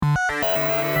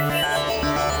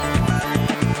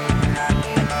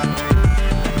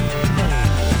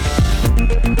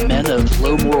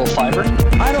low moral fiber.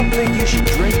 I don't think you should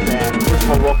drink that. First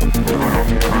of all, welcome.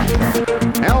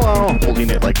 Hello. Holding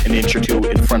it like an inch or two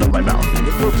in front of my mouth.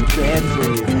 It looks bad for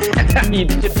you. You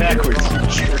did it backwards.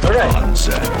 All right.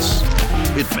 Nonsense.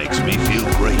 It makes me feel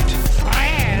great.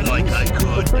 Like I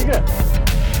could Pretty good.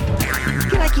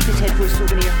 Can I keep his head for a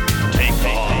souvenir? take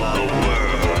on the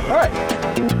world. All right.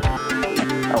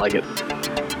 I like it.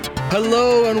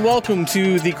 Hello and welcome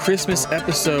to the Christmas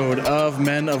episode of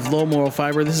Men of Low Moral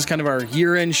Fiber. This is kind of our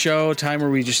year-end show, time where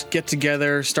we just get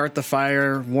together, start the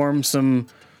fire, warm some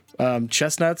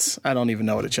chestnuts. I don't even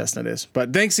know what a chestnut is.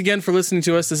 But thanks again for listening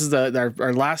to us. This is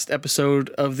our last episode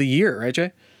of the year, right,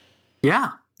 Jay?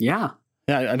 Yeah. Yeah,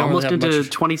 I don't Almost really have into much.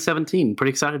 2017. Pretty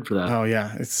excited for that. Oh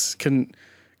yeah, it's couldn't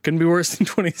be worse than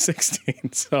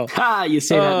 2016. So You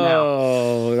say that now.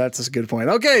 Oh, that's a good point.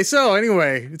 Okay, so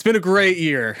anyway, it's been a great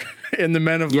year in the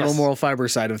Men of Yes. Low Moral Fiber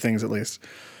side of things, at least.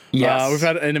 Yes. We've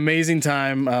had an amazing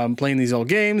time playing these old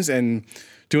games and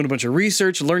doing a bunch of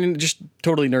research, learning, just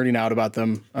totally nerding out about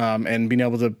them, and being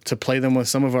able to play them with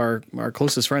some of our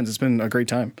closest friends. It's been a great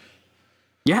time.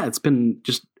 Yeah, it's been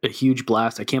just a huge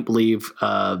blast. I can't believe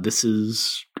this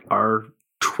is our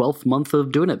 12th month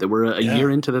of doing it, that we're a year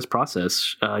into this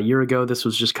process. A year ago, this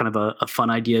was just kind of a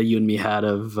fun idea you and me had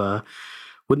of,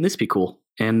 wouldn't this be cool?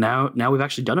 And now we've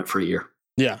actually done it for a year.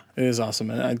 Yeah, it is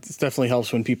awesome. And it definitely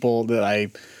helps when people that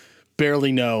I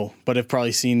barely know, but have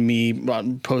probably seen me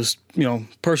post,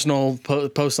 personal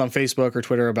posts on Facebook or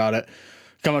Twitter about it,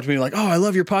 come up to me like, "Oh, I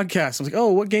love your podcast." I'm like,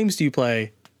 "Oh, what games do you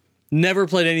play?" Never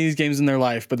played any of these games in their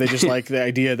life, but they just like the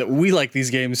idea that we like these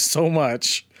games so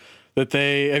much that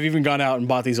they have even gone out and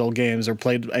bought these old games or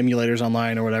played emulators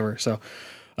online or whatever. So,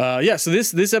 so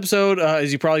this episode,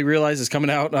 as you probably realize, is coming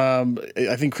out.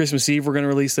 I think Christmas Eve we're going to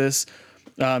release this,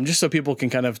 just so people can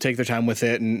kind of take their time with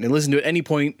it and listen to it at any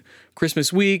point.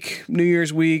 Christmas week, New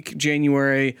Year's week,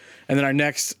 January, and then our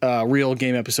next real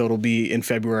game episode will be in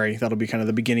February. That'll be kind of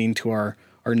the beginning to our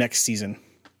next season.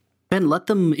 Ben, let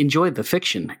them enjoy the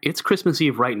fiction. It's Christmas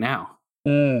Eve right now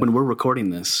when we're recording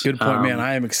this. Good point, man.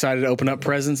 I am excited to open up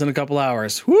presents in a couple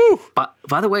hours. Woo!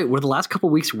 By the way, were the last couple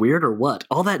weeks weird or what?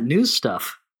 All that news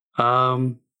stuff.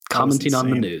 Commenting on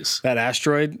the insane. news. That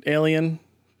asteroid alien,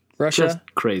 Russia. Just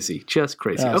crazy. That's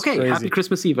Okay, crazy. happy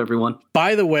Christmas Eve, everyone.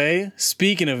 By the way,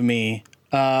 speaking of me,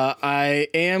 I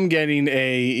am getting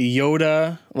a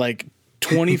Yoda, like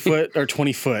 20 foot or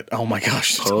 20 foot. Oh my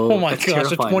gosh. Oh my that's gosh.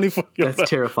 terrifying. A 20 foot Yoda. That's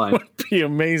terrifying. Would be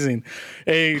amazing.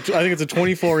 I think it's a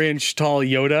 24-inch tall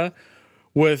Yoda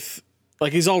with,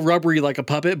 like, he's all rubbery like a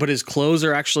puppet, but his clothes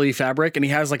are actually fabric, and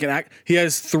he has he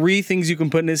has 3 things you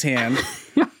can put in his hand.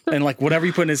 And like whatever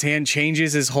you put in his hand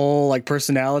changes his whole like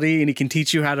personality, and he can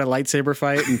teach you how to lightsaber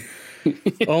fight. And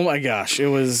oh my gosh, it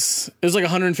was like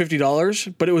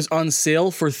 $150, but it was on sale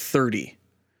for $30.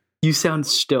 You sound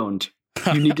stoned.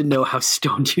 You need to know how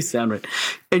stoned you sound, right?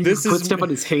 And This you put is- stuff on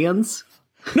his hands.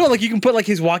 No, like you can put like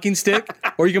his walking stick,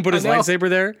 or you can put his I know. lightsaber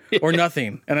there, or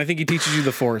nothing. And I think he teaches you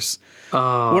the Force.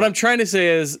 What I'm trying to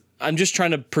say is, I'm just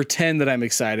trying to pretend that I'm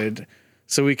excited,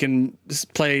 so we can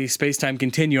play Space Time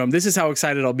Continuum. This is how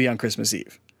excited I'll be on Christmas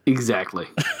Eve. Exactly.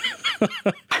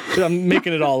 I'm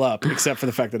making it all up, except for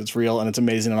the fact that it's real and it's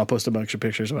amazing, and I'll post a bunch of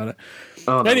pictures about it.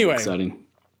 Oh, that's Anyway. exciting.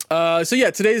 So yeah,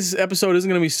 today's episode isn't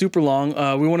going to be super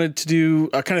long. We wanted to do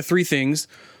kind of 3 things.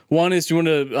 One is we want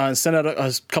to send out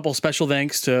a couple special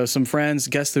thanks to some friends,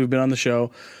 guests that have been on the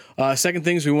show. Second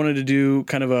thing is we wanted to do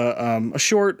kind of a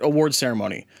short award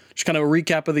ceremony, just kind of a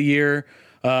recap of the year.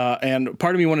 And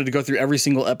part of me wanted to go through every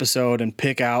single episode and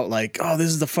pick out like, oh, this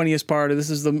is the funniest part, or this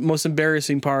is the most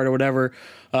embarrassing part, or whatever.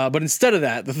 But instead of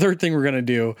that, the third thing we're going to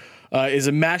do is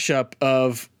a mashup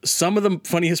of some of the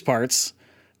funniest parts,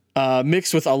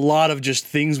 mixed with a lot of just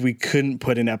things we couldn't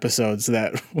put in episodes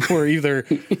that were either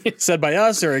said by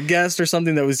us or a guest, or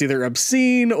something that was either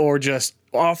obscene or just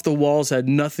off the walls, had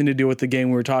nothing to do with the game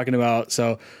we were talking about.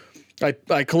 So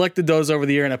I collected those over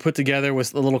the year, and I put together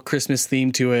with a little Christmas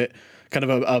theme to it, kind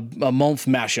of a month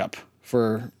mashup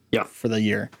for the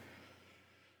year.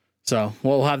 So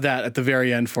we'll have that at the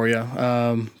very end for you.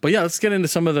 But yeah, let's get into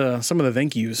some of the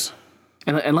thank yous.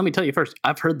 And let me tell you first,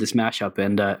 I've heard this mashup,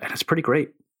 and it's pretty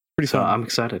great. Pretty So fun. I'm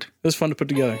excited. It was fun to put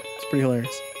together. It's pretty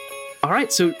hilarious. All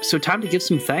right, so time to give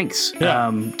some thanks.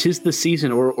 Yeah. 'Tis the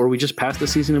season, or we just passed the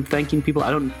season of thanking people.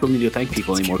 I don't really need to thank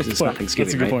people anymore because it's not Thanksgiving,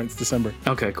 That's a good right? point. It's December.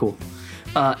 Okay, cool.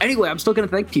 Anyway, I'm still going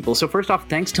to thank people. So first off,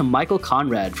 thanks to Michael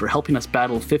Conrad for helping us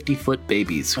battle 50-foot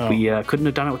babies. We couldn't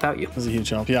have done it without you. That was a huge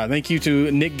help. Yeah, thank you to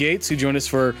Nick Gates, who joined us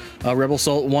for Rebel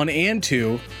Assault 1 and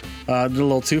 2. Did a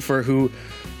little twofer, who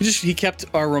he kept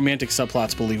our romantic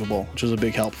subplots believable, which was a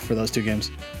big help for those 2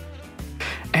 games.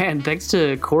 And thanks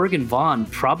to Corrigan Vaughn,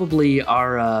 probably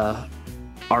our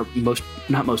our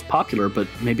not most popular, but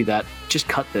maybe that just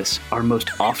cut this, our most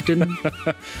often.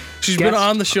 She's been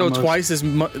on the show almost. twice as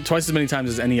many times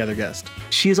as any other guest.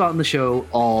 She's on the show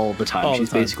all the time. All the She's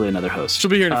time. basically another host. She'll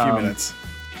be here in a few minutes.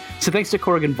 So thanks to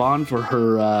Corrigan Vaughn for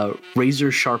her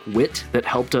razor sharp wit that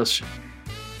helped us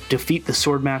defeat the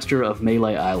Swordmaster of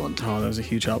Melee Island. Oh, that was a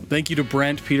huge help. Thank you to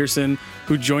Brent Peterson,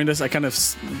 who joined us. I kind of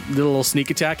did a little sneak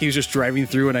attack. He was just driving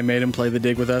through, and I made him play the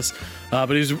dig with us. But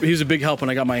he was a big help when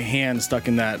I got my hand stuck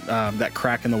in that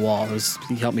crack in the wall.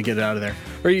 He helped me get it out of there,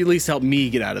 or he at least helped me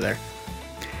get out of there.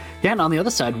 Yeah, and on the other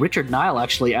side, Richard Nile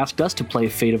actually asked us to play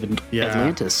Fate of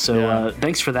Atlantis. So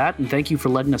thanks for that, and thank you for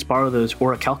letting us borrow those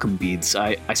orichalcum beads.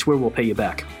 I swear we'll pay you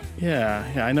back.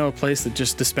 Yeah, I know a place that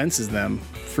just dispenses them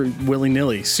for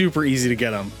willy-nilly. Super easy to get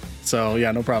them. So,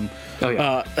 yeah, no problem. Oh,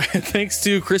 yeah. Thanks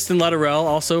to Kristen Lutterell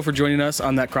also for joining us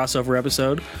on that crossover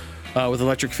episode with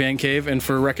Electric Fan Cave and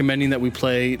for recommending that we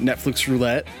play Netflix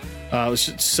Roulette. It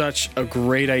was such a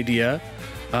great idea.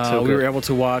 So we good. were able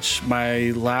to watch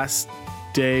My Last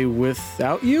Day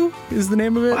Without You is the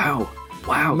name of it.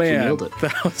 Wow, Man, you nailed it.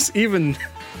 that was even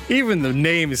the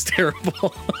name is terrible.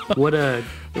 What a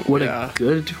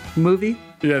good movie.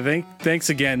 Yeah, thanks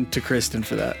again to Kristen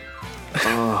for that.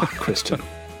 Oh, Kristen.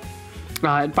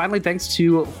 And finally, thanks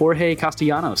to Jorge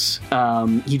Castellanos.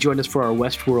 He joined us for our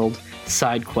Westworld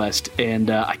side quest, and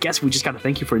I guess we just got to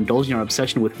thank you for indulging our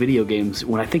obsession with video games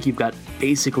when I think you've got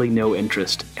basically no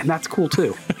interest, and that's cool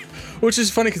too. Which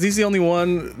is funny because he's the only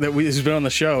one who's been on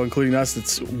the show, including us,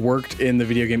 that's worked in the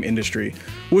video game industry,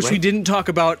 which we didn't talk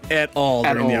about at all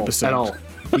during the episode. At all.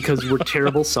 Because we're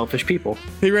terrible, selfish people.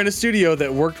 He ran a studio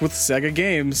that worked with Sega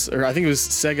games, or I think it was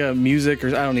Sega Music, or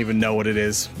I don't even know what it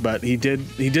is, but he did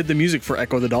the music for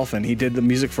Echo the Dolphin. He did the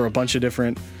music for a bunch of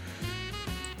different.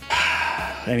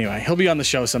 Anyway, he'll be on the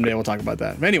show someday. We'll talk about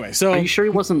that. Anyway, so Are you sure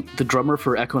he wasn't the drummer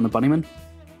for Echo and the Bunnymen?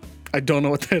 I don't know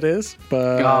what that is,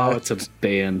 but Oh, it's a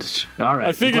band. All right.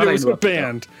 I figured it was a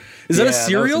band. Is that a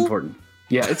cereal? That was important.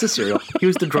 Yeah, it's a cereal. He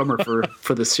was the drummer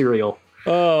for the cereal.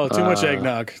 Oh, too much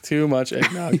eggnog. Too much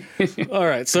eggnog. All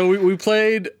right. So we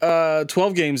played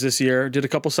 12 games this year, did a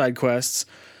couple side quests,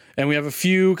 and we have a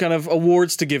few kind of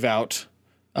awards to give out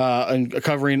and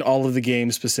covering all of the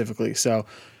games specifically. So,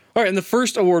 all right. And the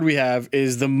first award we have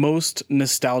is the most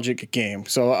nostalgic game.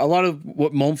 So a lot of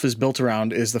what MOMF is built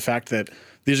around is the fact that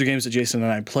these are games that Jason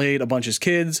and I played a bunch as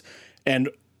kids, and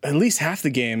at least half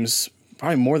the games,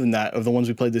 probably more than that, of the ones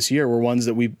we played this year were ones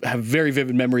that we have very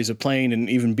vivid memories of playing and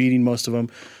even beating most of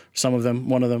them, some of them,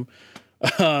 one of them.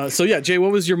 So yeah, Jay,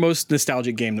 what was your most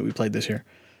nostalgic game that we played this year?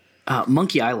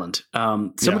 Monkey Island.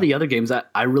 Some of the other games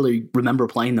I really remember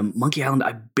playing them. Monkey Island,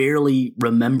 I barely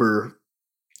remember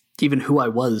even who I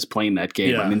was playing that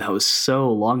game. Yeah. I mean, that was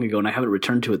so long ago, and I haven't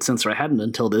returned to it since, or I hadn't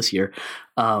until this year.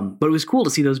 But it was cool to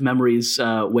see those memories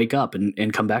wake up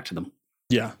and come back to them.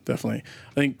 Yeah, definitely.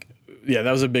 I think,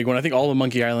 that was a big one. I think all the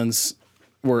Monkey Islands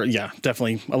were,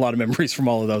 definitely a lot of memories from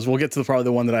all of those. We'll get to probably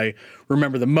the one that I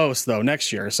remember the most, though,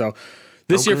 next year. So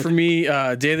this year for me,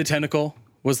 Day of the Tentacle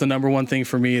was the number one thing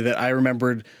for me that I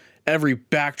remembered. Every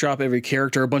backdrop, every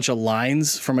character, a bunch of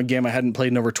lines from a game I hadn't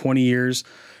played in over 20 years.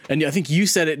 And I think you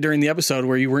said it during the episode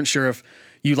where you weren't sure if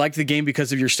you liked the game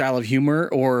because of your style of humor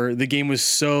or the game was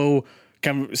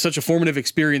such a formative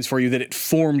experience for you that it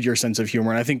formed your sense of humor.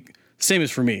 And I think same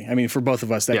as for me. I mean, for both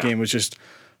of us, that game was just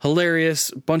hilarious,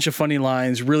 bunch of funny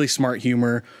lines, really smart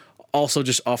humor, also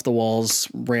just off the walls,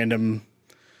 random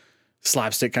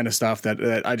slapstick kind of stuff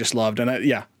that I just loved.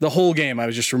 And the whole game, I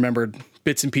was just remembered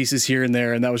bits and pieces here and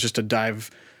there. And that was just a dive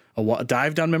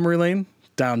down memory lane,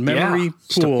 down memory pool.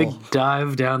 Just a big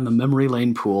dive down the memory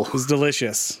lane pool. It was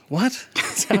delicious.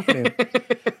 What's happening?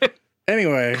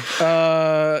 Anyway,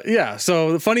 so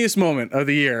the funniest moment of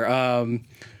the year,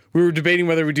 we were debating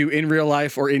whether we do in real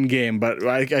life or in game, but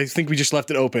I think we just left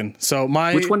it open. So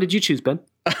Which one did you choose, Ben?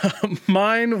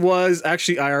 Mine was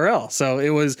actually IRL. So it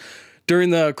was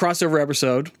during the crossover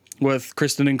episode with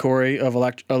Kristen and Corey of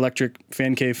Electric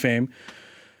Fan Cave fame,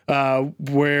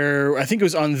 where I think it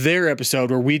was on their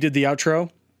episode where we did the outro.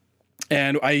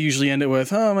 And I usually end it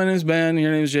with, "Oh, my name's Ben,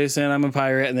 your name's Jason, I'm a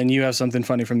pirate," and then you have something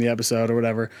funny from the episode or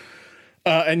whatever.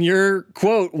 And your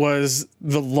quote was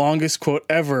the longest quote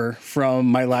ever from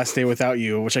My Last Day Without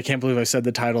You, which I can't believe I said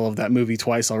the title of that movie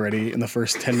twice already in the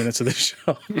first 10 minutes of the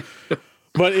show.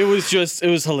 But it was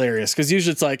hilarious because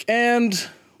usually it's like, and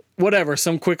whatever,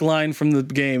 some quick line from the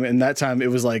game. And that time it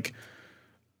was like,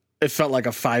 it felt like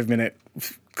a 5-minute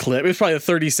clip. It was probably a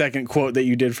 30-second quote that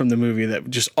you did from the movie that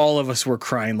just all of us were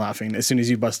crying laughing as soon as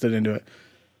you busted into it.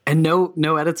 And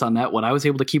no edits on that one. I was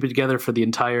able to keep it together for the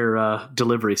entire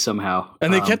delivery somehow.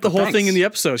 And they kept the whole thing in the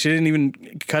episode. She didn't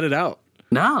even cut it out.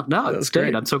 No, That it's was great.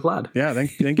 great. I'm so glad. Yeah,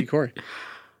 thank you, Corey.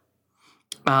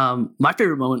 My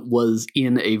favorite moment was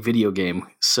in a video game.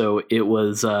 So it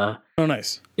was. Oh,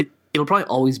 nice. It'll probably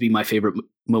always be my favorite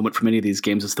moment from any of these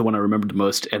games. It's the one I remember the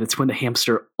most, and it's when the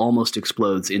hamster almost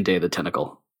explodes in Day of the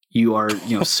Tentacle. You are,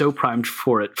 so primed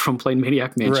for it from playing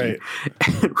Maniac Mansion.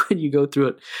 Right. And when you go through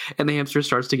it, and the hamster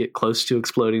starts to get close to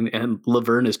exploding, and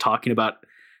Laverne is talking about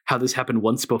how this happened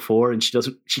once before, and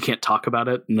she can't talk about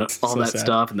it, and all So that sad.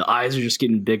 stuff, and the eyes are just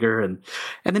getting bigger, and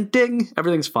then ding,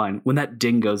 everything's fine. When that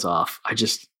ding goes off,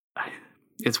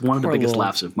 it's one of the Poor biggest little-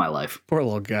 laughs of my life. Poor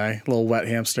little guy, little wet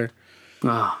hamster.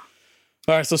 Ah.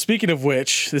 All right, so speaking of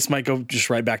which, this might go just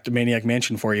right back to Maniac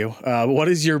Mansion for you. What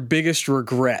is your biggest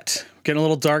regret? Getting a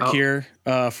little dark here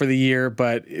for the year,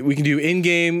 but we can do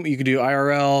in-game, you can do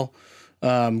IRL,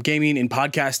 gaming and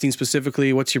podcasting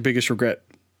specifically. What's your biggest regret,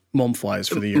 moment-wise,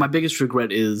 for the year? My biggest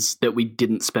regret is that we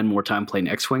didn't spend more time playing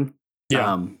X-Wing.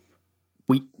 Yeah.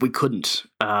 We couldn't.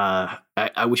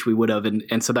 I wish we would have,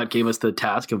 and so that gave us the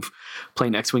task of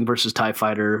playing X-Wing versus TIE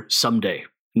Fighter someday,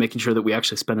 making sure that we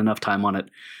actually spend enough time on it.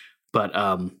 But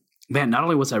man, not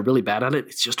only was I really bad at it,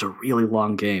 it's just a really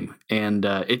long game, and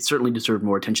it certainly deserved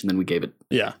more attention than we gave it.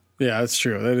 Yeah, that's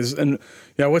true. That is, and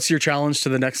yeah, what's your challenge to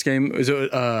the next game? Is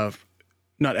it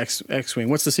not X-Wing?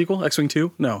 What's the sequel? X-Wing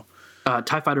 2? No.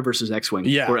 TIE Fighter versus X-Wing,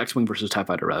 Yeah. or X-Wing versus TIE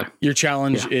Fighter, rather. Your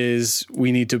challenge is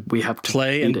we have to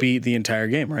play and beat the entire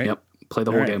game, right? Yep, play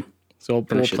the whole All right. game. So we'll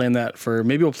Finish it. plan that for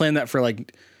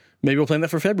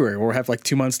February. We'll have like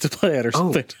 2 months to play it or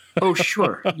something. Oh,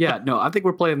 sure. Yeah, no, I think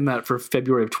we're playing that for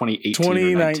February of 2018 or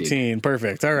 19. 2019.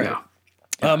 Perfect. All right.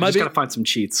 Yeah. My Just got to find some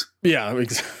cheats. Yeah,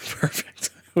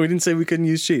 perfect. We didn't say we couldn't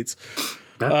use cheats.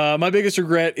 My biggest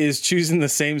regret is choosing the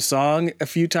same song a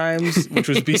few times, which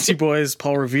was Beastie Boys'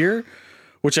 Paul Revere,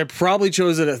 which I probably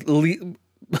chose it at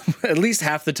least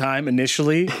half the time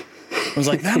initially. I was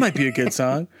like, that might be a good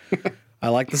song. I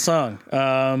like the song.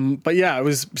 But yeah, it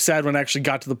was sad when I actually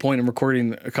got to the point of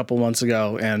recording a couple months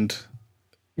ago and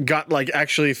got like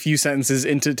actually a few sentences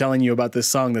into telling you about this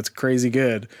song that's crazy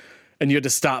good. And you had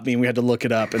to stop me and we had to look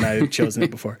it up, and I had chosen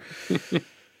it before.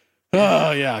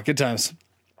 Oh yeah, good times.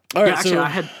 All right, Yeah,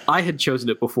 actually, so I had chosen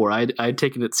it before. I had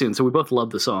taken it soon, so we both love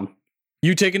the song.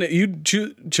 you taken it? You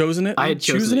chosen it? I had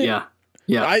chosen it.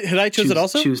 Yeah. I chose it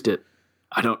also. Choosed it.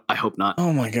 I hope not.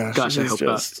 Oh my gosh. Gosh, I this hope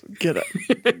is get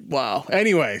it. Wow.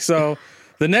 Anyway, so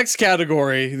the next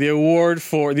category, the award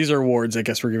for these are awards, I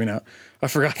guess we're giving out. I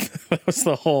forgot that was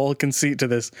the whole conceit to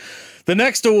this. The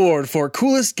next award for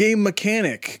coolest game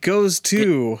mechanic goes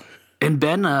to And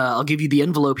Ben, I'll give you the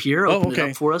envelope here. Open okay. it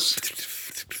up for us.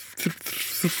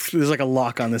 there's like a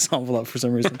lock on this envelope for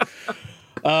some reason.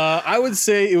 I would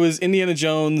say it was Indiana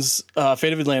Jones,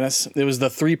 Fate of Atlantis. It was the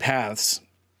 3 paths.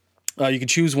 You could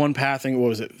choose one path. And what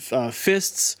was it?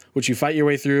 Fists, which you fight your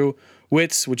way through.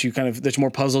 Wits, which you there's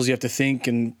more puzzles. You have to think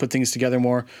and put things together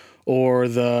more. Or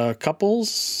the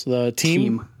couples, the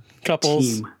team.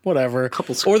 Couples, Team. whatever.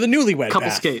 Couples. Or the newlywed Couple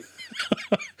path. skate.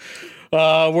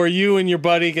 Where you and your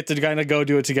buddy get to kind of go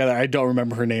do it together. I don't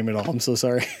remember her name at all. I'm so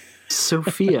sorry.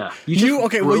 Sophia. You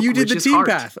did the Rich's team heart.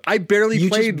 path. I barely You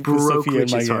played just with broke Sophia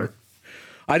in my Rich's game. heart.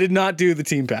 I did not do the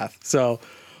team path. So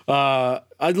I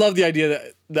love the idea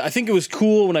that I think it was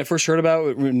cool when I first heard about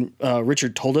it when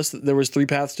Richard told us that there was 3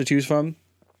 paths to choose from.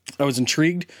 I was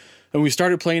intrigued, and we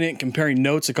started playing it and comparing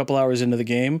notes a couple hours into the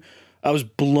game. I was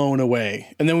blown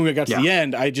away. And then when we got to the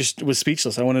end, I just was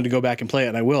speechless. I wanted to go back and play it,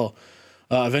 and I will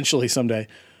eventually someday.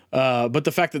 But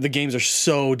the fact that the games are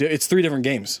it's 3 different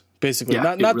games, basically.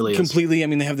 Yeah, not really is. completely. I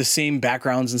mean, they have the same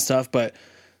backgrounds and stuff, but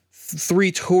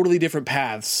 3 totally different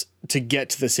paths to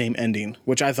get to the same ending,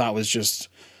 which I thought was just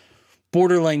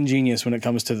borderline genius when it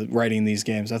comes to writing these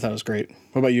games. I thought it was great.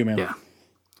 What about you, man?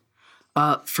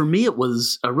 Yeah. For me, it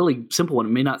was a really simple one.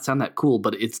 It may not sound that cool,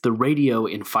 but it's the radio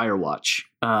in Firewatch.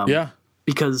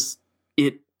 Because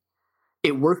it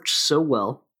worked so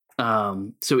well.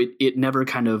 So it never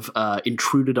kind of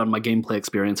intruded on my gameplay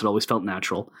experience. It always felt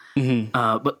natural. Mm-hmm.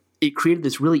 But it created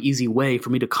this really easy way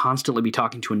for me to constantly be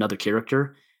talking to another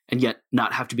character and yet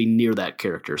not have to be near that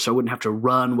character. So I wouldn't have to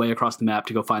run way across the map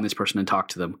to go find this person and talk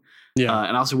to them. Yeah.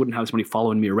 And I also wouldn't have somebody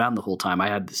following me around the whole time. I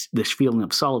had this feeling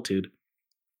of solitude,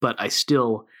 but I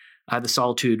had the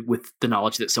solitude with the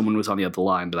knowledge that someone was on the other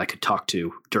line that I could talk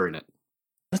to during it.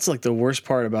 That's like the worst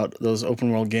part about those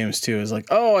open world games too, is like,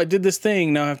 oh, I did this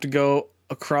thing. Now I have to go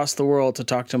across the world to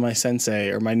talk to my sensei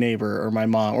or my neighbor or my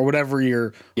mom or whatever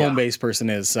your home base person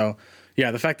is. So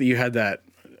yeah, the fact that you had that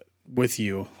with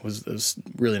you was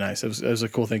really nice. It was a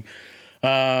cool thing.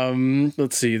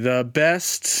 Let's see. The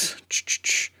best.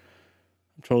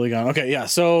 I'm totally gone. Okay. Yeah.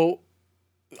 So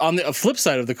on the flip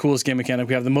side of the coolest game mechanic,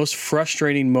 we have the most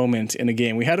frustrating moment in a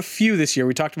game. We had a few this year.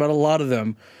 We talked about a lot of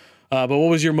them. But what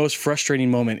was your most frustrating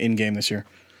moment in game this year?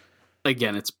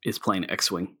 Again, it's playing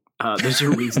X-Wing. There's a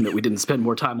reason that we didn't spend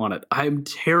more time on it. I'm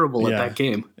terrible at that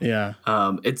game. Yeah.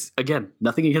 It's, again,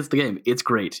 nothing against the game. It's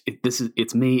great.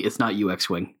 It's me. It's not you,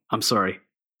 X-Wing. I'm sorry.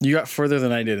 You got further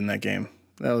than I did in that game.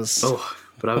 That was. Oh,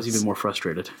 but I was even more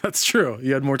frustrated. That's true.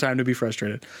 You had more time to be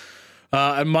frustrated.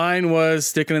 And mine was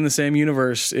sticking in the same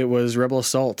universe. It was Rebel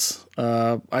Assault.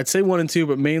 I'd say 1 and 2,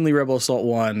 but mainly Rebel Assault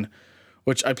 1,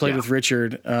 which I played with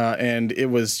Richard, and it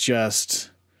was just.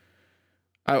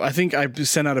 I think I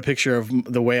sent out a picture of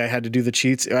the way I had to do the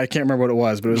cheats. I can't remember what it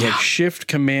was, but it was like Shift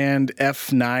Command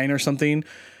F9 or something.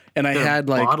 And I had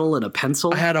like a bottle and a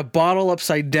pencil. I had a bottle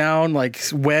upside down, like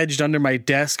wedged under my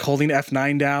desk, holding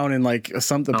F9 down, and like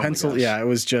something pencil. Yeah, it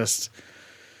was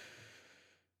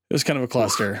kind of a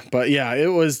cluster. But yeah, it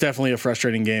was definitely a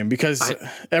frustrating game because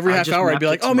every half hour I'd be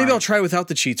like, oh, maybe I'll try without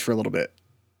the cheats for a little bit,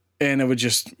 and it would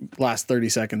just last 30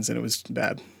 seconds, and it was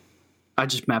bad. I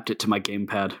just mapped it to my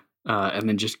gamepad. And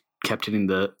then just kept hitting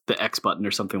the X button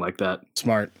or something like that.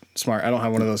 Smart. I don't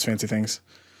have one of those fancy things.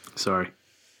 Sorry.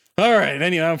 All right.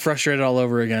 Anyway, I'm frustrated all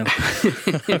over again.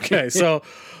 Okay, so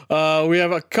we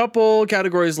have a couple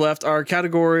categories left. Our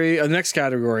category, the next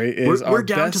category is we're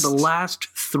down to the last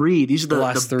 3. These are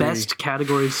the best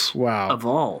categories of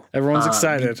all. Everyone's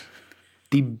excited.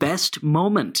 The best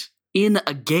moment in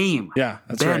a game. Yeah,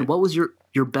 that's Ben, right. what was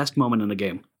your best moment in a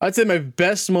game? I'd say my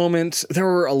best moment, there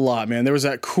were a lot, man. There was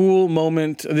that cool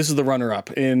moment, this is the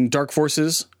runner-up, in Dark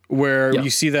Forces, where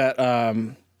you see that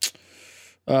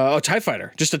TIE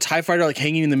fighter. Just a TIE fighter like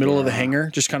hanging in the middle of the hangar,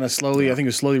 just kind of slowly, I think it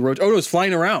was slowly rotating. Oh, no, it was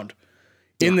flying around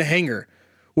in the hangar,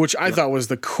 which I thought was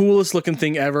the coolest looking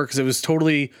thing ever because it was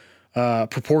totally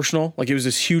proportional. Like it was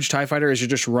this huge TIE fighter as you're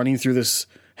just running through this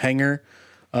hangar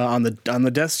on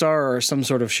the Death Star or some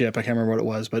sort of ship. I can't remember what it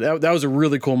was, but that was a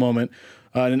really cool moment.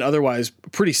 In an otherwise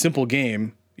pretty simple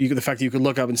game, the fact that you could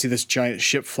look up and see this giant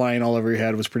ship flying all over your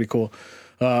head was pretty cool.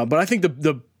 But I think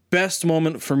the best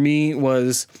moment for me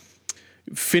was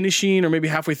finishing or maybe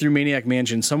halfway through Maniac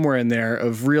Mansion, somewhere in there,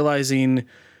 of realizing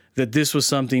that this was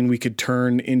something we could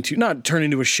not turn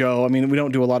into a show. I mean, we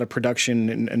don't do a lot of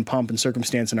production and pomp and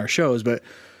circumstance in our shows, but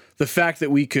the fact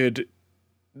that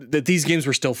that these games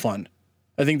were still fun.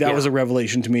 I think that was a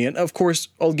revelation to me. And of course,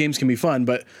 old games can be fun,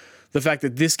 but the fact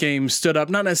that this game stood up,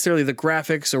 not necessarily the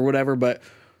graphics or whatever, but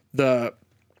the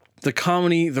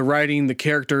comedy, the writing, the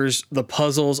characters, the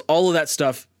puzzles, all of that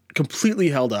stuff completely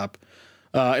held up.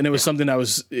 And it was something that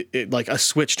was like a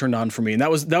switch turned on for me. And that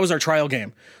was our trial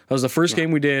game. That was the first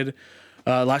game we did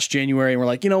last January. And we're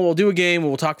like, we'll do a game.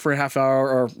 We'll talk for a half hour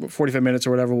or 45 minutes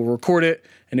or whatever. We'll record it.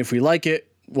 And if we like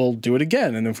it, we'll do it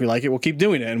again. And if we like it, we'll keep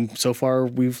doing it. And so far,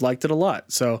 we've liked it a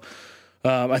lot. So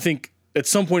I think at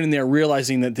some point in there,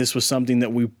 realizing that this was something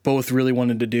that we both really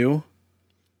wanted to do,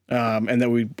 and that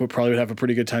we probably would have a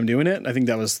pretty good time doing it. I think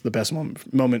that was the best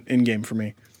moment in game for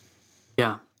me.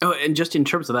 Yeah. Oh, and just in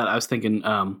terms of that, I was thinking,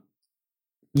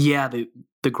 the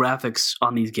graphics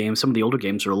on these games, some of the older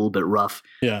games are a little bit rough.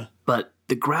 Yeah. But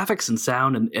the graphics and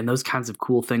sound and those kinds of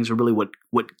cool things are really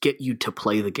what get you to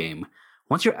play the game.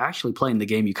 Once you're actually playing the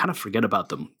game, you kind of forget about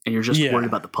them, and you're just worried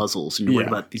about the puzzles, and you're worried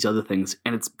about these other things.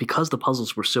 And it's because the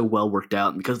puzzles were so well worked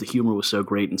out, and because the humor was so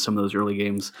great in some of those early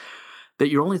games, that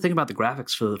you're only thinking about the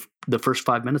graphics for the first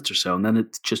 5 minutes or so, and then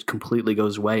it just completely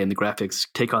goes away, and the graphics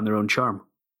take on their own charm.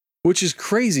 Which is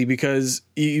crazy because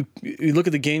you look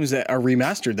at the games that are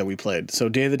remastered that we played. So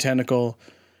Day of the Tentacle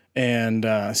and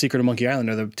Secret of Monkey Island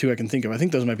are the 2 I can think of. I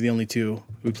think those might be the only 2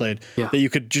 we played. Yeah. That you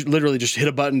could literally just hit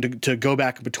a button to go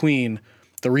back between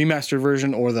the remastered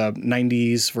version or the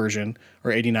 90s version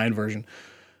or 89 version.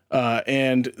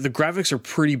 And the graphics are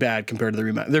pretty bad compared to the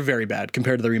remaster. They're very bad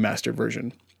compared to the remastered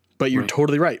version. But you're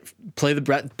totally right. Play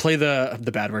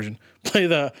the bad version. Play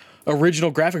the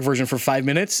original graphic version for 5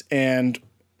 minutes, and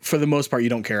for the most part, you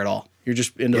don't care at all. You're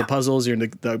just into the puzzles. You're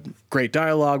into the great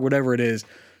dialogue, whatever it is.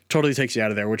 Totally takes you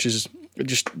out of there, which is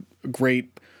just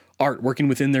great art, working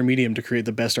within their medium to create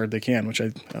the best art they can, which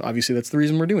obviously that's the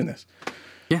reason we're doing this.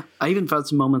 Yeah, I even found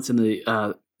some moments in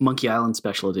the Monkey Island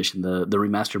Special Edition, the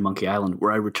remastered Monkey Island,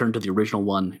 where I returned to the original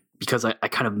one because I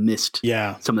kind of missed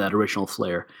some of that original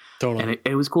flair. Totally. And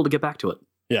it was cool to get back to it.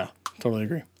 Yeah, totally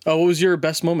agree. Oh, what was your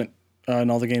best moment in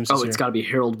all the games this year? It's got to be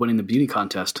Harold winning the beauty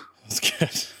contest. That's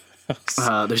good.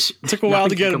 It took a while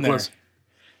to get him there.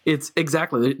 It's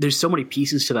exactly. There's so many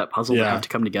pieces to that puzzle that have to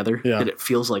come together that it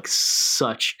feels like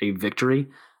such a victory.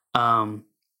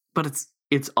 But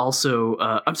it's also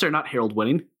I'm sorry, not Harold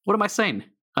winning. What am I saying?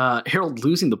 Harold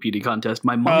losing the beauty contest.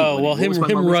 My mummy. Oh well, him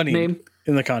running name?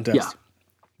 in the contest.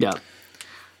 Yeah.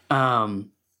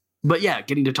 But yeah,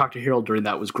 getting to talk to Harold during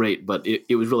that was great. But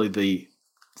it was really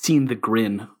seeing the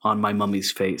grin on my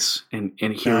mummy's face and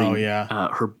hearing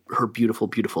her beautiful,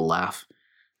 beautiful laugh.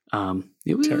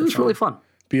 It was really fun.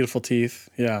 Beautiful teeth.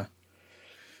 Yeah.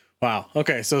 Wow.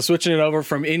 Okay. So switching it over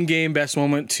from in-game best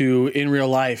moment to in real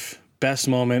life best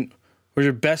moment. What was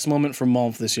your best moment from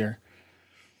Month this year?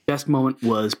 Best moment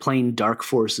was playing Dark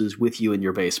Forces with you in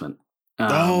your basement. We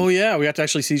got to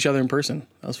actually see each other in person.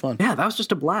 That was fun. Yeah, that was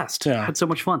just a blast. Yeah. I had so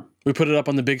much fun. We put it up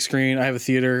on the big screen. I have a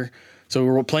theater, so we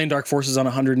were playing Dark Forces on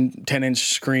a 110-inch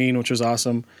screen, which was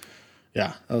awesome.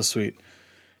 Yeah, that was sweet.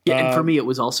 Yeah, and for me, it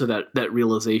was also that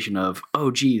realization of,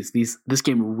 oh, geez, this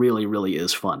game really, really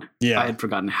is fun. Yeah. I had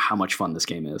forgotten how much fun this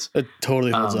game is. It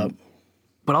totally holds up.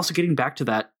 But also getting back to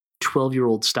that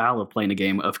 12-year-old style of playing a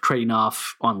game of trading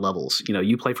off on levels. You know,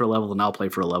 you play for a level and I'll play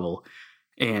for a level.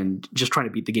 And just trying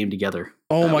to beat the game together.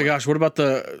 Oh my gosh! What about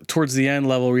towards the end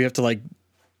level where you have to like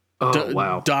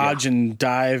dodge and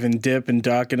dive and dip and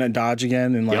duck and dodge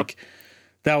again and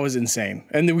that was insane.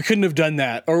 And we couldn't have done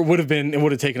that, or it would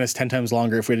have taken us 10 times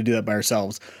longer if we had to do that by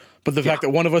ourselves. But the fact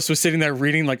that one of us was sitting there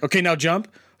reading like, okay, now jump,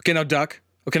 okay, now duck,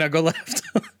 okay, now go left,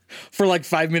 for like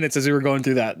 5 minutes as we were going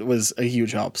through that was a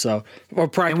huge help. So, or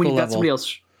practical level.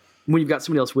 When you've got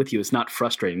somebody else with you, it's not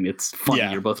frustrating. It's funny.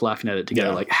 Yeah. You're both laughing at it together.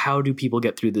 Yeah. Like, how do people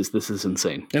get through this? This is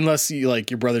insane. Unless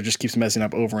your brother just keeps messing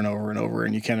up over and over and over,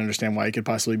 and you can't understand why he could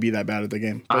possibly be that bad at the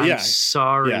game. But I'm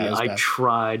sorry. I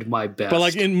tried my best.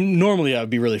 But normally, it'd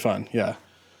be really fun. Yeah.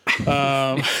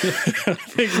 I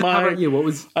think how about you? What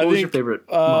was your favorite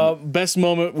moment? Best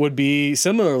moment would be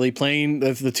similarly playing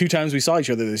the 2 times we saw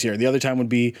each other this year. The other time would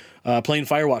be playing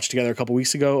Firewatch together a couple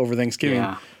weeks ago over Thanksgiving.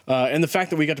 Yeah. And the fact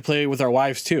that we got to play with our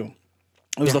wives too.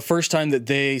 It was the first time that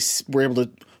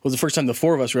was the first time the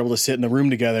 4 of us were able to sit in a room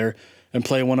together and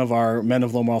play one of our Men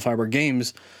of Low Moral Fiber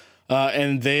games.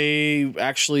 And they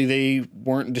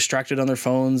weren't distracted on their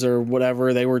phones or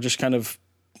whatever. They were just kind of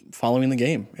following the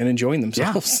game and enjoying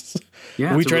themselves.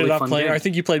 Yeah. We traded off playing. Game. I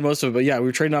think you played most of it, but yeah, we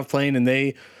were trading off playing, and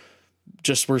they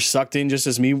just were sucked in just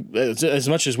as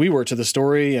much as we were to the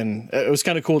story. And it was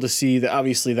kind of cool to see that.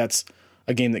 Obviously, that's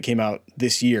a game that came out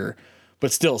this year,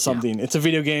 but still something. Yeah. It's a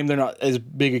video game. They're not as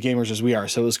big of gamers as we are,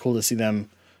 so it was cool to see them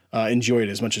enjoy it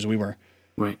as much as we were.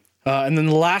 Right. And then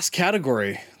the last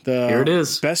category, here it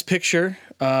is, best picture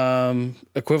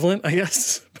equivalent, I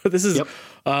guess. But this is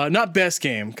not best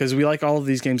game, because we like all of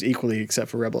these games equally except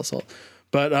for Rebel Assault.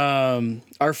 But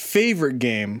our favorite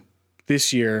game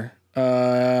this year.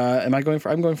 I'm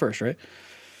going first, right?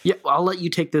 Yeah, I'll let you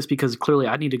take this because clearly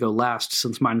I need to go last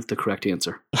since mine is the correct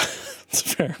answer.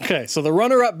 That's fair. Okay, so the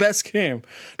runner-up best game.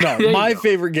 No, my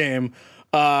favorite game.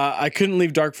 I couldn't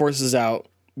leave Dark Forces out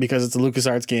because it's a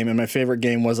LucasArts game, and my favorite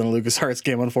game wasn't a LucasArts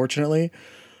game, unfortunately.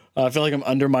 I feel like I'm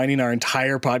undermining our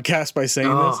entire podcast by saying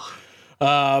this.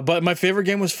 But my favorite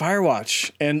game was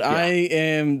Firewatch, and I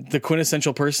am the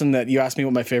quintessential person that you asked me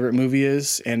what my favorite movie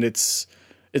is, and it's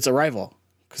Arrival,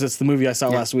 because it's the movie I saw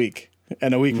last week.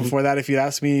 And a week before that, if you'd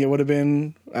asked me, it would have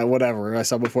been whatever I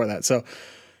saw before that. So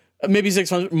maybe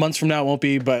 6 months from now it won't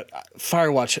be, but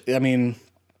Firewatch, I mean,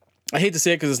 I hate to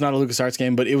say it because it's not a LucasArts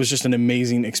game, but it was just an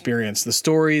amazing experience. The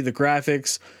story, the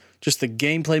graphics, just the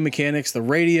gameplay mechanics, the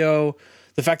radio,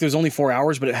 the fact that it was only 4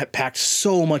 hours, but it had packed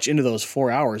so much into those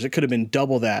 4 hours. It could have been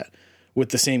double that with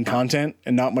the same content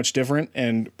and not much different,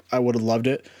 and I would have loved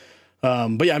it.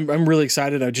 But yeah, I'm really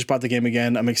excited. I just bought the game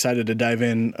again. I'm excited to dive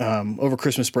in over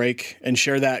Christmas break and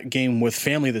share that game with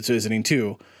family that's visiting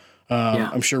too.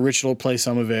 I'm sure Richard will play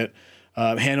some of it.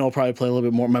 Hannah will probably play a little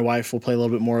bit more. My wife will play a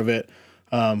little bit more of it.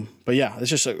 But yeah,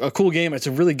 it's just a cool game. It's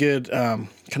a really good kind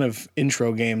of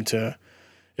intro game to,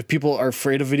 if people are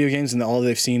afraid of video games and all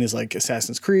they've seen is like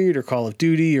Assassin's Creed or Call of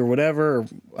Duty or whatever,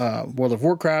 or World of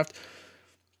Warcraft.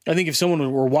 I think if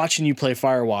someone were watching you play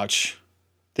Firewatch,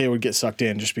 they would get sucked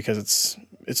in just because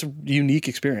it's a unique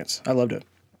experience. I loved it.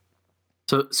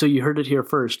 So you heard it here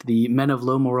first. The Men of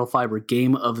Low Moral Fiber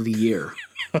Game of the Year.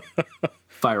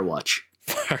 Firewatch.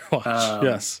 Firewatch,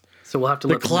 yes. So we'll have to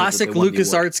the let classic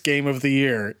LucasArts Game of the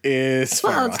Year is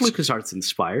Firewatch. It's LucasArts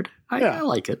inspired. I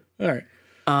like it. All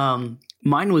right.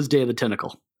 Mine was Day of the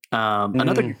Tentacle.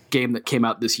 Another game that came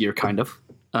out this year, kind of,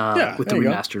 with the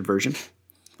remastered version. So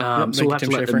we'll have to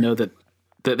let them know that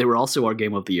they were also our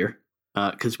Game of the Year.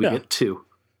 Because we get 2.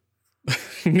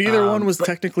 Neither one was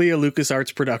technically a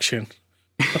LucasArts production.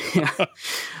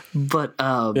 But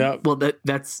well, that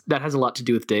has a lot to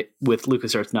do with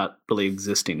LucasArts not really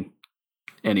existing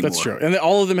anymore. That's true, and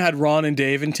all of them had Ron and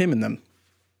Dave and Tim in them.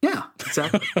 Yeah,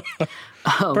 exactly.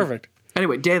 Perfect.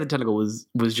 Anyway, Day of the Tentacle was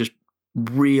just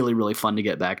really, really fun to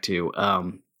get back to.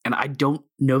 and I don't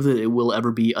know that it will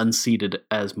ever be unseated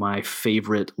as my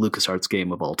favorite LucasArts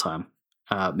game of all time.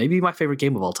 Maybe my favorite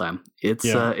game of all time. It's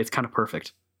kind of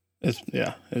perfect.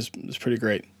 It's pretty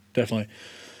great. Definitely.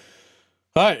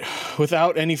 All right.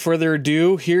 Without any further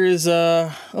ado, here is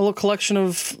a little collection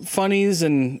of funnies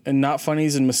and not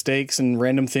funnies and mistakes and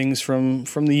random things from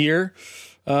the year.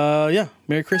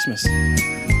 Merry Christmas.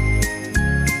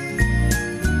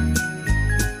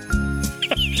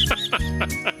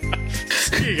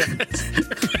 See you guys.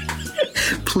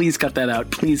 Please cut that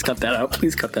out. Please cut that out.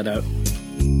 Please cut that out.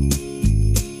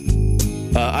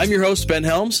 I'm your host, Ben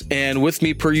Helms, and with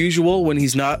me, per usual, when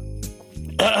he's not,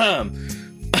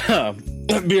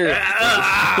 beer,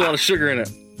 a lot of sugar in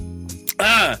it.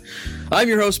 I'm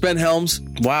your host, Ben Helms.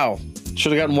 Wow,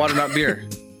 should have gotten water, not beer.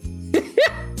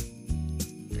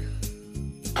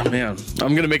 Oh, man,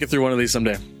 I'm gonna make it through one of these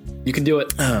someday. You can do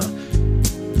it.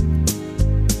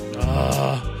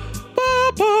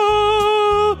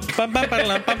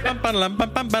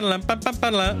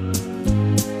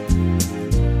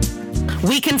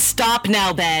 We can stop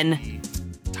now, Ben.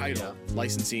 Title,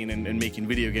 licensing, and making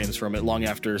video games from it long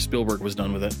after Spielberg was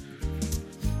done with it.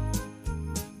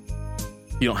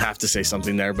 You don't have to say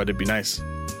something there, but it'd be nice.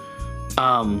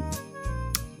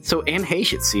 So Anne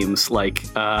Heche, it seems like,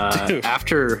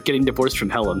 after getting divorced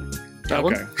from Helen.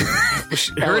 Okay.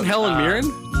 Her and Helen Mirren?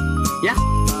 Yeah.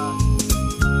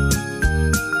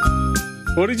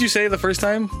 What did you say the first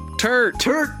time? Turt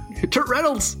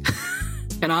Reynolds.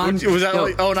 And I'm was that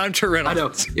like? Oh, and I'm Turt Reynolds. I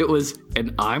know it was,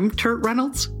 and I'm Turt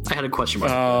Reynolds. I had a question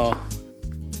mark. Oh,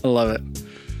 I love it.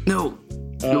 No,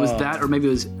 it was that, or maybe it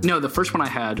was no. The first one I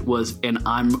had was, and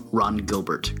I'm Ron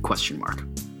Gilbert? Question mark.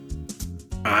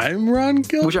 I'm Ron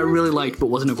Gilbert, which I really liked, but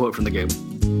wasn't a quote from the game.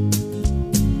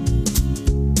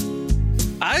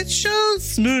 I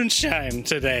chose moonshine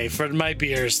today for my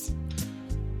beers.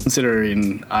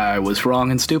 Considering I was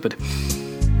wrong and stupid.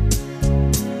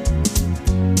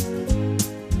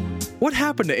 What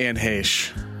happened to Anne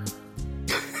Heche?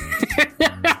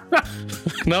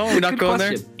 No, we're not going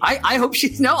there. I hope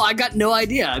she's no. I got no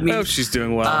idea. I mean, I hope she's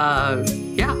doing well.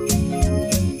 Yeah,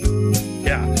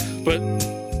 but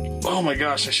oh my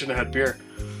gosh, I shouldn't have had beer.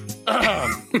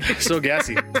 So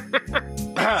gassy.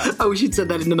 I wish you'd said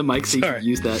that into the mic so you could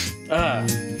use that.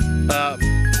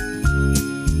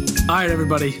 All right,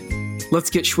 everybody,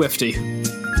 let's get swifty.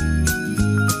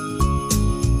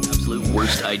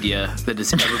 Worst idea that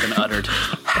has ever been uttered.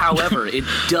 However, it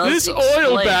does. This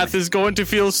oil bath is going to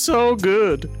feel so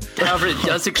good. However, it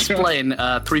does explain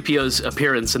 3PO's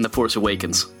appearance in The Force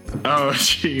Awakens. Oh,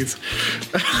 jeez!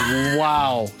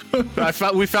 Wow,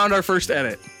 we found our first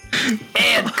edit.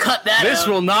 And cut that. This out.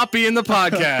 will not be in the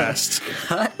podcast.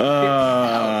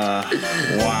 Wow.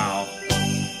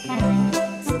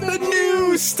 The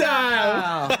new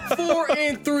style. 4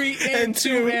 and 3 and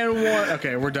 2 and 1.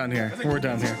 Okay, we're done here.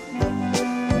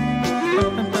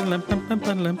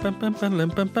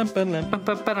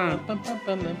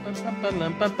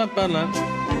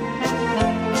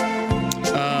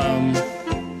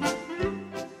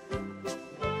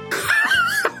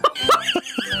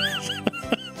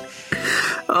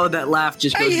 Oh, that laugh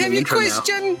just goes in the intro now.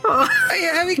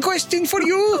 I have a question for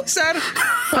you, sir. I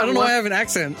don't know why I have an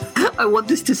accent. I want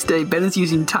this to stay. Ben is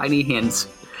using tiny hands.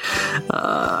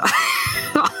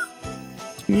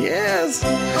 Yes.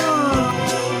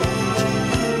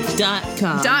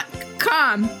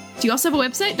 .com. Do you also have a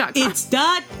website? .com. It's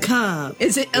 .com.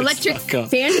 Is it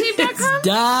electricfancave.com?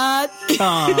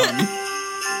 .com.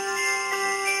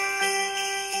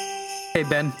 Hey,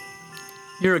 Ben.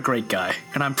 You're a great guy,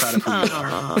 and I'm proud of who you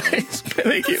are.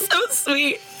 Thank you. So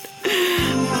sweet.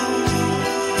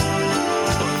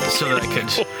 So that I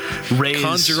could raise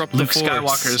Conjure up the Luke Force.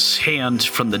 Skywalker's hand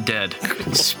from the dead.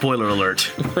 Spoiler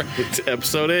alert. Right,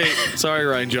 episode 8. Sorry,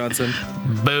 Ryan Johnson.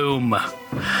 Boom.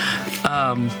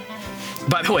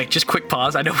 By the way, just quick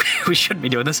pause. I know we shouldn't be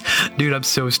doing this. Dude, I'm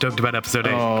so stoked about episode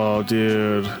 8. Oh,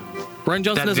 dude. Ryan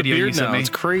Johnson has a video you beard sent now. me.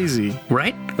 It's crazy.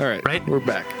 Right? All right. Right? We're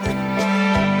back.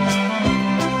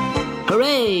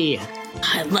 Hooray!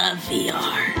 I love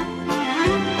VR.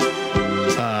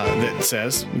 That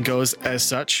says, goes as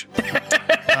such.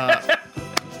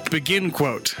 Begin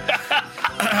quote.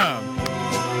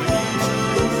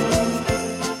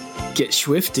 Get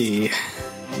swifty.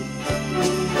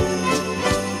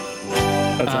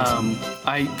 That's awesome.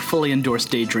 I fully endorse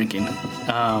day drinking.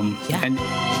 And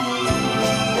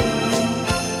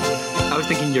I was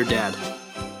thinking your dad.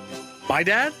 My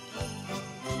dad?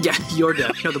 Yeah, your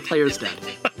dad. No, the player's dad.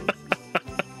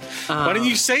 Why didn't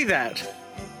you say that?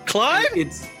 Clyde?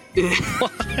 It's...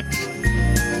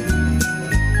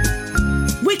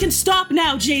 We can stop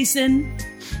now, Jason.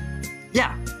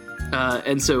 Yeah,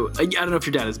 And so I don't know if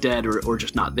your dad is dead or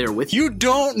just not there with you. You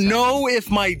don't know if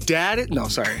my dad is... No,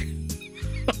 sorry.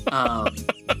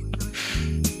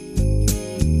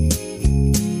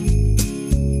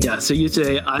 Yeah, so you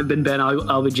say, I've been Ben,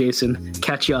 I'll be Jason.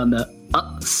 Catch you on the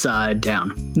upside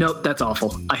down. Nope, that's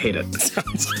awful. I hate it.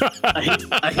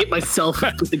 I hate myself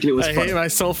for thinking it was I funny. hate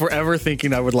myself for ever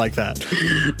thinking I would like that.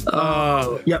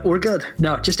 Yeah, we're good.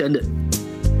 No, just end it.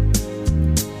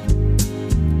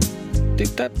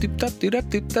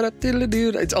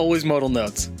 It's always modal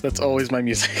notes. That's always my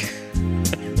music.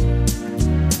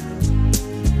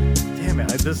 Damn it!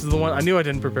 This is the one. I knew I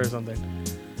didn't prepare something.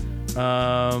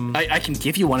 I can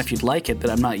give you one if you'd like it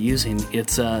that I'm not using.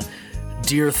 It's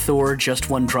Dear Thor, just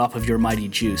one drop of your mighty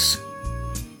juice.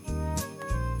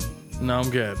 No, I'm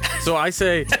good. So I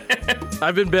say,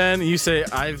 I've been Ben. You say,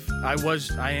 I am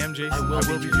Jason. I will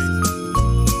be Jason.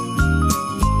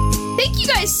 Thank you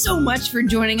guys so much for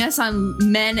joining us on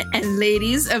Men and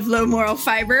Ladies of Low Moral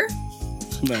Fiber.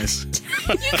 Nice.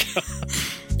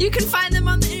 You can find them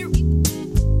on the interview.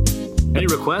 Any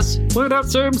requests? Play that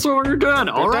same song again.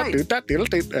 All right. All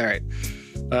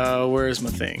right. Where's my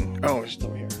thing? Oh, it's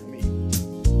over here.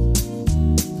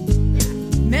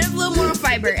 Men of Low Moral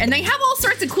Fiber. And they have all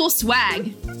sorts of cool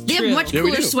swag. They have much Yeah, we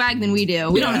cooler do. swag than we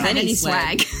do. We don't have any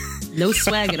swag. No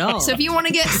swag at all. So if you want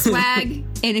to get swag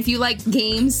and if you like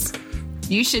games,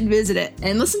 you should visit it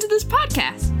and listen to this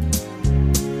podcast.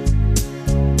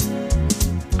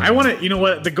 I want to, you know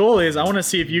what the goal is? I want to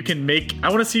see if you can make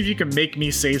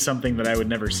me say something that I would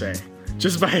never say,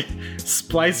 just by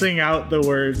splicing out the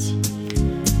words.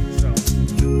 So.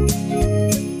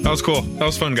 That was cool. That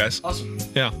was fun, guys. Awesome.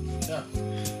 Yeah.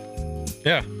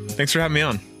 Yeah. Thanks for having me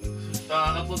on.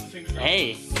 Upload the finger.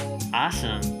 Hey,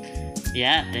 awesome.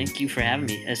 Yeah, thank you for having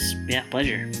me. It's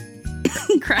pleasure.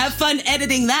 Have fun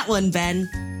editing that one, Ben.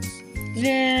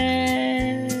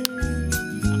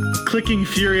 Clicking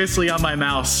furiously on my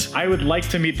mouse. I would like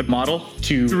to meet the model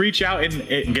to reach out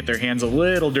and get their hands a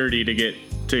little dirty to get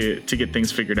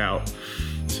things figured out.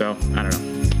 So I don't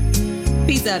know.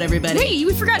 Peace out, everybody. Wait,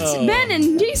 we forgot Ben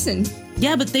and Jason.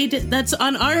 Yeah, but they did. That's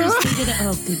on ours. They did it.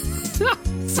 Oh,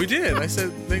 good. We did. I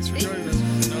said thanks for joining us.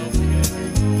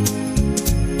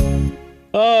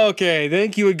 No. Okay,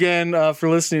 thank you again for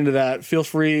listening to that. Feel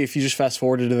free if you just fast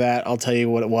forwarded to that. I'll tell you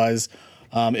what it was.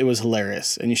 It was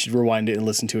hilarious, and you should rewind it and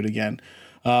listen to it again.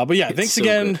 But yeah, thanks so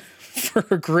again for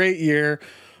a great year.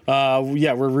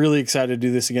 Yeah, we're really excited to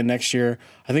do this again next year.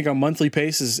 I think our monthly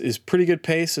pace is pretty good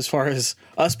pace as far as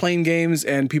us playing games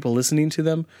and people listening to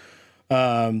them.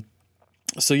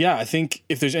 So yeah, I think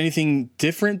if there's anything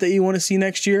different that you want to see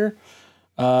next year,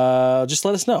 just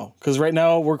let us know. Because right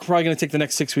now we're probably going to take the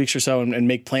next 6 weeks or so and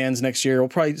make plans next year. We'll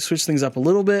probably switch things up a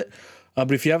little bit.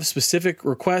 But if you have specific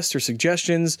requests or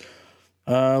suggestions,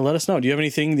 let us know. Do you have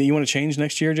anything that you want to change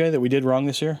next year, Jay, that we did wrong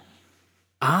this year?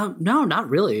 No, not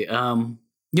really. You know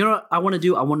what I want to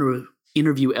do? I want to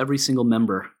interview every single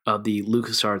member of the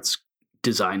LucasArts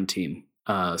design team.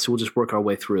 So we'll just work our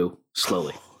way through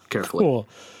slowly, carefully. Cool.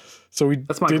 So we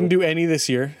didn't do any this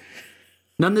year.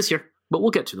 None this year, but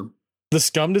we'll get to them. The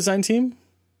Scum design team?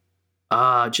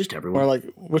 Just everyone. Or like,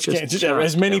 which just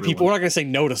as many everyone. people. We're not going to say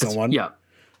no to someone. Yeah.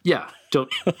 Don't.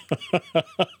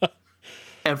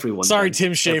 Everyone. Sorry,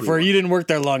 Tim Schafer. Everyone. You didn't work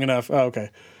there long enough. Oh, okay.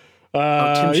 Tim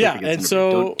Schafer yeah, gets and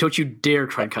so don't you dare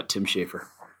try and cut Tim Schafer.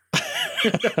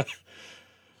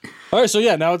 all right, so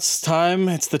yeah, now it's time.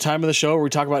 It's the time of the show where we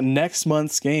talk about next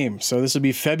month's game. So this would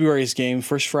be February's game,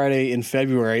 first Friday in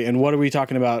February. And what are we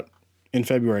talking about in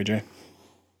February, Jay?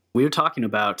 We're talking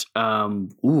about one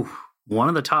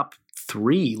of the top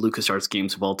 3 LucasArts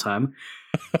games of all time,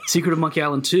 Secret of Monkey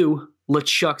Island 2.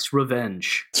 LeChuck's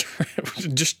Revenge.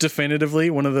 Just definitively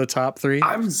one of the top 3.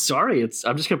 I'm sorry.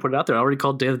 I'm just gonna put it out there. I already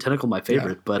called Day of the Tentacle my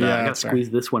favorite, but I gotta squeeze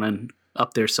this one in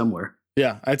up there somewhere.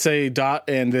 Yeah, I'd say Dot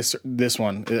and this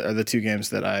one are the 2 games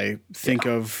that I think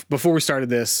of before we started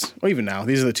this. Well, even now,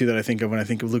 these are the 2 that I think of when I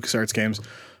think of LucasArts games.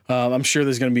 I'm sure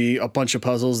there's going to be a bunch of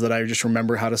puzzles that I just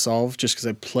remember how to solve just because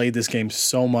I played this game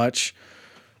so much.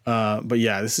 But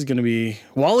yeah, this is going to be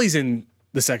Wally's in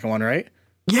the second one, right?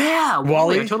 Yeah,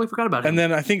 Wally. I totally forgot about him. And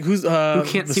then I think who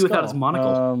can't see without his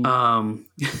monocle?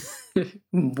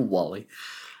 Wally.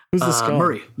 Who's the skull?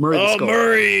 Murray. The skull.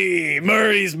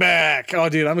 Murray's back. Oh,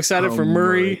 dude, I'm excited for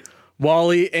Murray,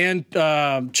 Wally, and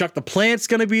Chuck the Plant's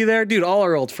gonna be there, dude. All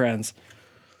our old friends.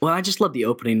 Well, I just love the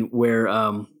opening where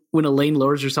when Elaine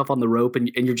lowers herself on the rope and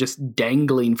you're just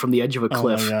dangling from the edge of a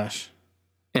cliff. Oh my gosh!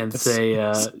 And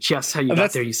she asks how you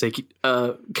got there. You say,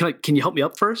 "Can you help me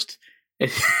up first?"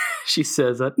 And she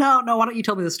says, "No. Why don't you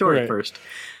tell me the story first?"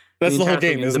 That's the whole entire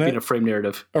thing game, ends isn't up it? being a frame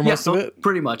narrative. Or most of so it?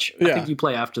 Pretty much. Yeah. I think you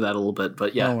play after that a little bit,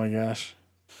 but yeah. Oh my gosh.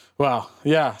 Wow.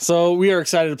 Yeah. So we are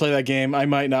excited to play that game. I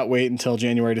might not wait until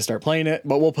January to start playing it,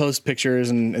 but we'll post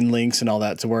pictures and links and all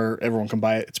that to where everyone can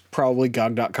buy it. It's probably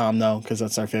GOG.com though, because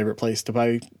that's our favorite place to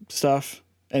buy stuff.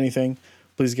 Anything.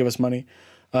 Please give us money.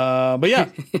 But yeah,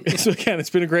 it's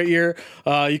been a great year.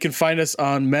 You can find us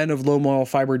on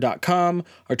menoflowmoralfiber.com.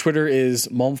 Our Twitter is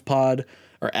MOMFPod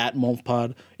or at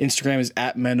MOMFPod. Instagram is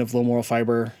at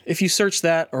menoflowmoralfiber. If you search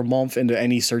that or MOMF into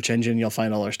any search engine, you'll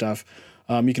find all our stuff.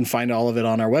 You can find all of it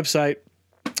on our website.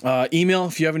 Email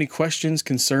if you have any questions,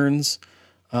 concerns,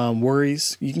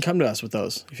 worries. You can come to us with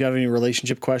those. If you have any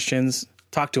relationship questions,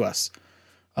 talk to us.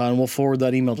 And we'll forward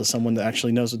that email to someone that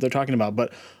actually knows what they're talking about.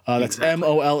 But that's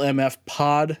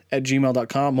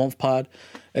molmfpod@gmail.com,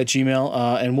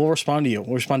 molmfpod@gmail. And we'll respond to you.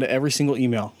 We'll respond to every single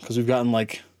email because we've gotten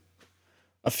like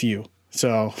a few.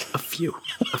 So A few.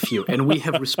 And we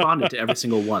have responded to every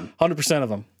single one. 100% of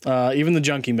them. Even the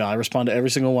junk email, I respond to every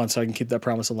single one so I can keep that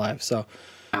promise alive. So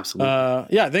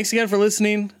Absolutely. yeah, thanks again for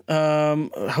listening. I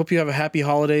hope you have a happy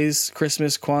holidays,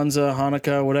 Christmas, Kwanzaa,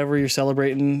 Hanukkah, whatever you're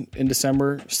celebrating in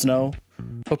December, snow.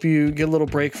 Hope you get a little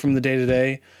break from the day to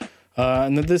day.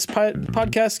 And that this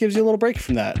podcast gives you a little break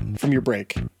from that, from your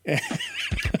break.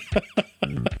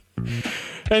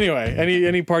 Anyway,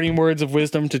 any parting words of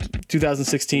wisdom to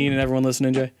 2016 and everyone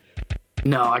listening, Jay?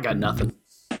 No, I got nothing.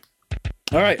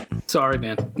 All right. Sorry,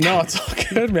 man. No, it's all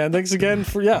good, man. Thanks again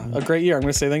for, a great year. I'm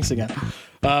going to say thanks again.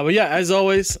 But yeah, as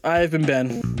always, I've been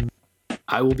Ben.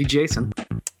 I will be Jason.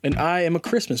 And I am a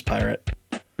Christmas pirate.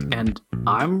 And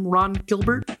I'm Ron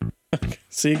Gilbert.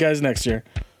 See you guys next year.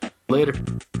 Later.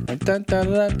 Dun, dun,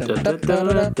 dun, dun, dun, dun,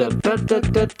 dun, dun, dun, dun,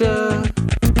 dun, dun.